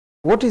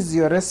What is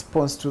your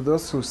response to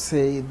those who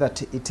say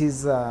that it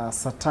is a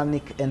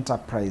satanic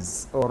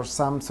enterprise or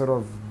some sort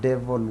of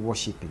devil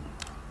worshipping?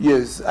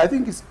 Yes, I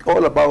think it's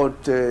all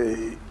about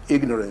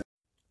ignorance.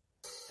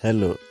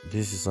 Hello,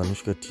 this is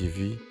Anushka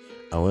TV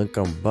and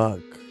welcome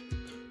back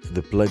to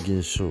the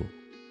Plug-in Show,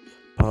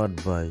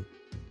 powered by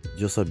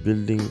Josa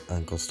Building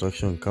and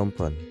Construction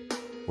Company,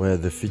 where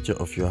the future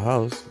of your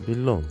house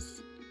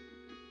belongs.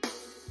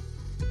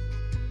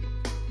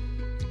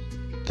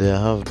 There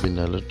have been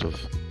a lot of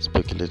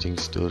speculating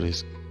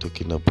stories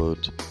talking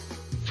about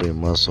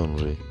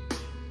Freemasonry.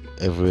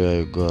 Everywhere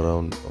you go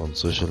around on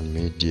social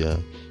media,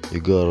 you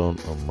go around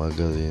on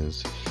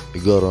magazines,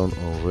 you go around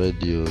on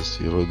radios,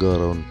 you go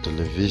around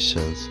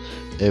televisions,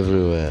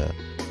 everywhere.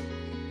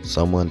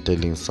 Someone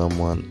telling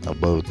someone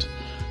about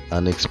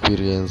an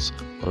experience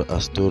or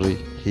a story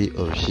he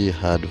or she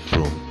had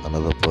from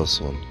another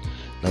person.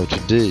 Now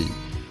today,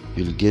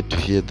 you'll get to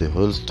hear the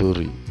whole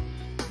story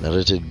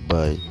narrated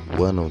by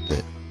one of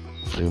the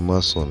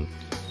Freemason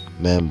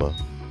member,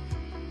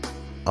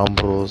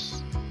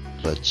 Ambrose,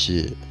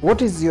 Rachie.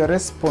 What is your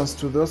response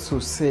to those who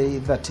say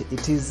that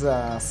it is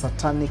a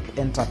satanic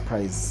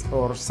enterprise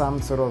or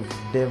some sort of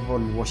devil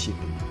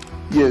worshipping?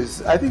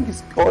 Yes, I think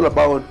it's all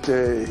about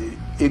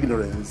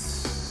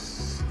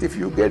ignorance. If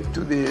you get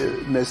to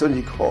the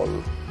Masonic Hall,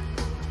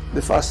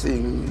 the first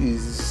thing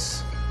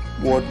is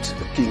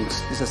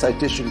it's a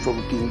citation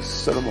from King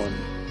Solomon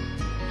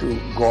to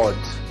God,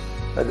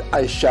 that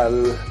I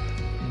shall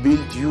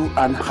build you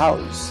an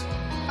house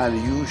and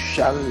you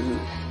shall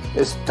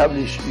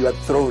establish your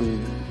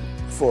throne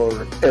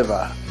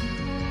forever.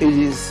 It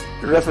is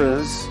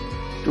reference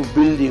to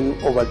building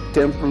of a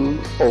temple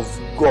of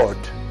God.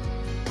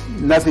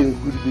 Nothing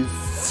could be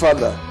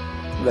further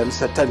than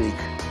satanic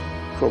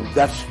from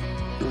that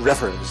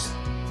reference.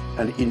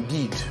 And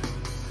indeed,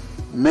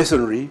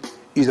 Masonry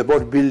is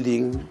about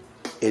building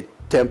a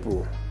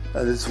temple.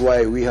 And that's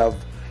why we have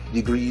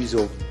degrees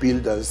of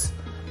builders.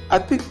 I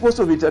think most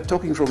of it are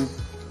talking from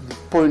the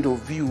point of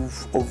view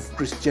of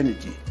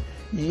Christianity.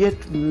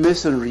 Yet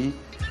Masonry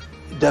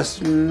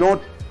is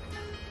not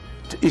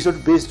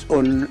based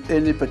on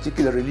any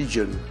particular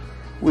religion.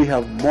 We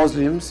have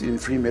Muslims in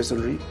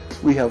Freemasonry,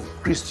 we have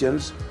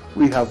Christians,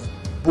 we have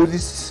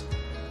Buddhists,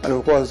 and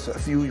of course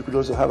you could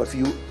also have a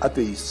few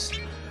atheists.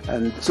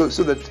 And so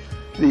that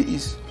there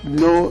is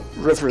no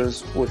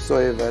reference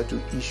whatsoever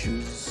to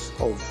issues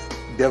of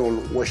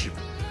devil worship,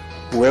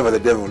 whoever the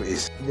devil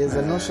is. There's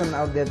a notion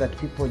out there that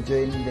people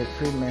join the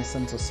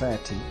Freemason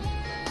society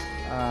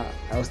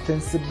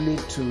ostensibly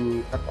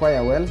to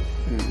acquire wealth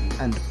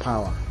and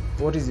power.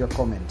 What is your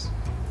comment?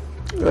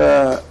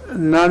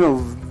 None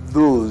of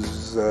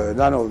those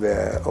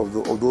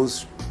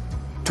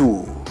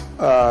two.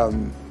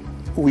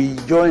 We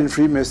join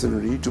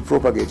Freemasonry to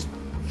propagate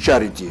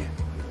charity,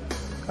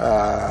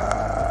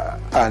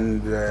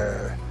 and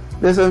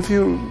there's a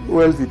few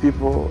wealthy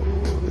people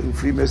in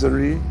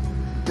Freemasonry.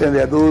 Then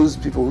there are those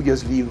people who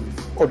just live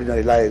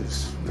ordinary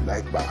lives,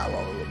 like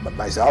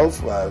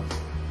myself.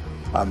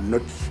 I'm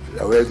not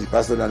a wealthy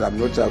person, and I'm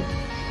not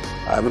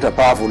a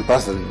powerful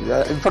person.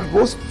 In fact,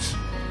 most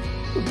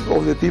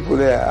of the people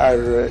there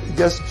are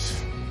just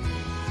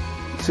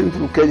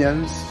simple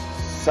Kenyans.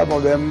 Some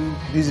of them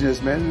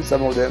businessmen,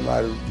 some of them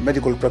are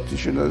medical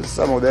practitioners,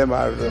 some of them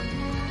are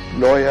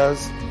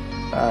lawyers,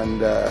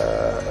 and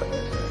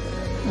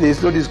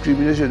there's no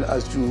discrimination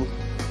as to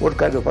what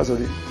kind of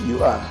person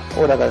you are.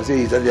 What I can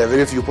say is that there are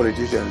very few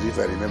politicians, if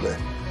I remember.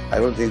 I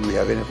don't think we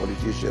have any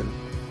politician.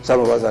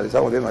 Some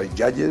of them are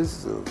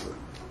judges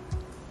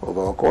of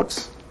our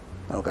courts,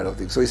 all kind of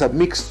things. So it's a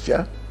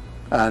mixture,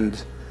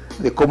 and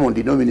the common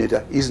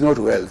denominator is not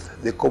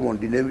wealth. The common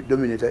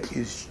denominator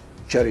is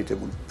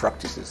charitable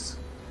practices.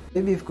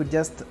 Maybe if you could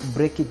just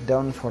break it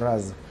down for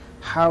us.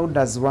 How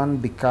does one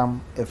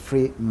become a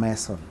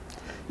Freemason?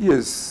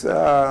 Yes.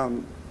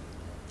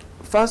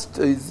 First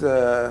is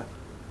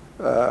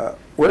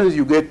when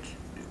you get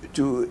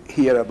to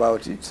hear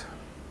about it,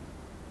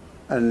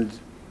 and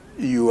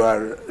you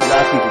are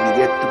lucky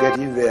to get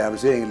in there. I'm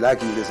saying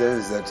lucky in the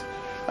sense that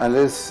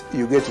unless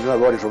you get to know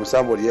about it from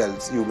somebody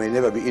else, you may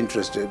never be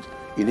interested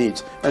in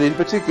it. And in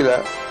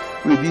particular,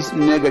 with these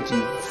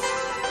negative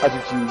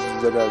attitudes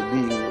that are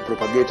being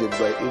propagated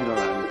by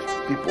ignorant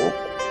people,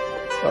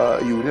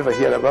 you will never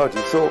hear about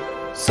it. So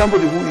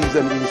somebody who is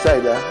an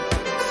insider,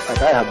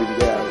 like I have been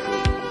there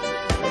from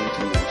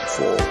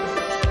 1994,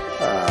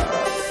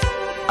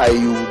 I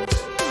would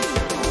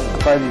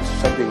find it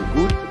something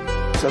good,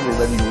 something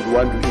that you would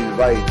want to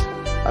invite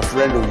a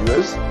friend of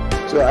yours.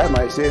 So I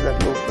might say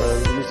that, look,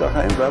 Mr.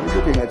 Heinz, I'm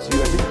looking at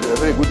you, I think you're a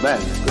very good man,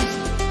 because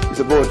it's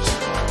about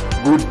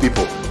good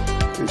people.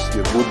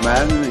 You're a good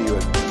man, you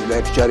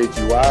like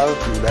charity work,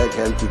 you like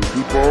helping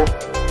people,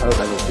 all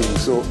kind of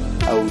things. So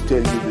I will tell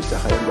you, Mr.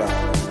 Haimba,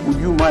 would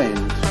you mind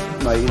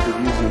my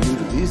introducing you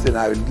to this? Then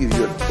I will give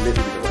you a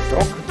little bit of a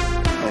talk.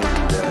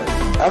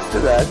 And after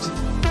that,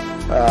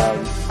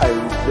 I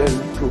will then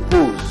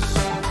propose.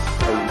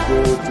 I will go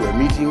to a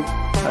meeting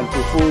and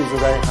propose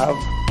that I have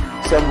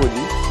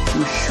somebody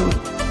who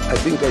I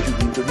think I should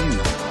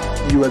introduce.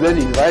 You are then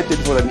invited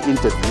for an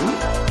interview.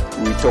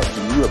 We talk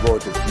to you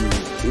about a few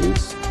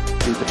things.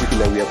 In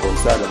particular, we are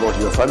concerned about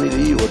your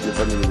family, what your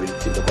family will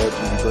think about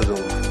you because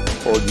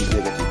of all these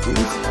negative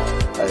things.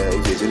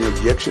 If there's any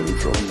objection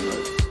from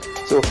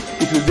so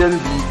it will then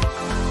be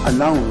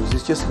announced.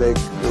 It's just like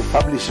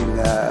publishing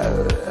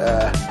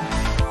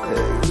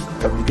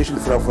publication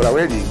for a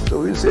wedding.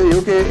 So we'll say,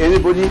 okay,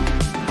 anybody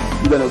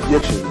with an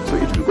objection. So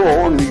it will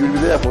go on. We will be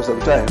there for some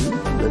time.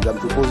 And I'm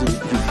proposing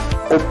to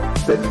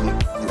open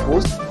the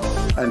post,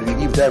 and we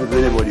give time to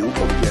anybody who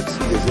objects.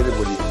 If there's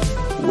anybody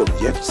who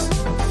objects,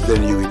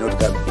 then you will not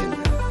come in.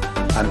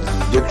 And the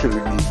objection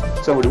will be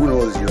somebody who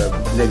knows you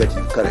have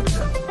negative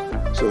character.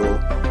 So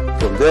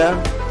from there,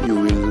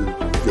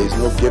 there is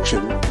no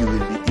objection. You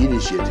will be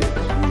initiated.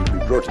 You will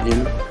be brought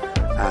in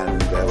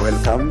and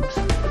welcomed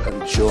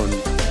and shown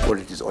what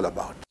it is all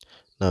about.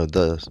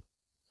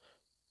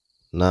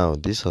 Now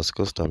this has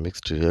caused a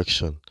mixed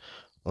reaction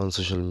on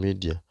social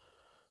media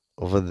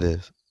over the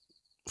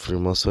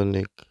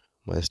Freemasonic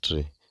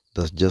Masonry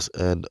that just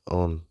aired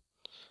on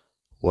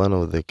one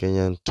of the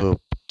Kenyan top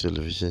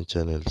television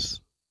channels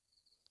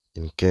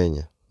in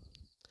Kenya.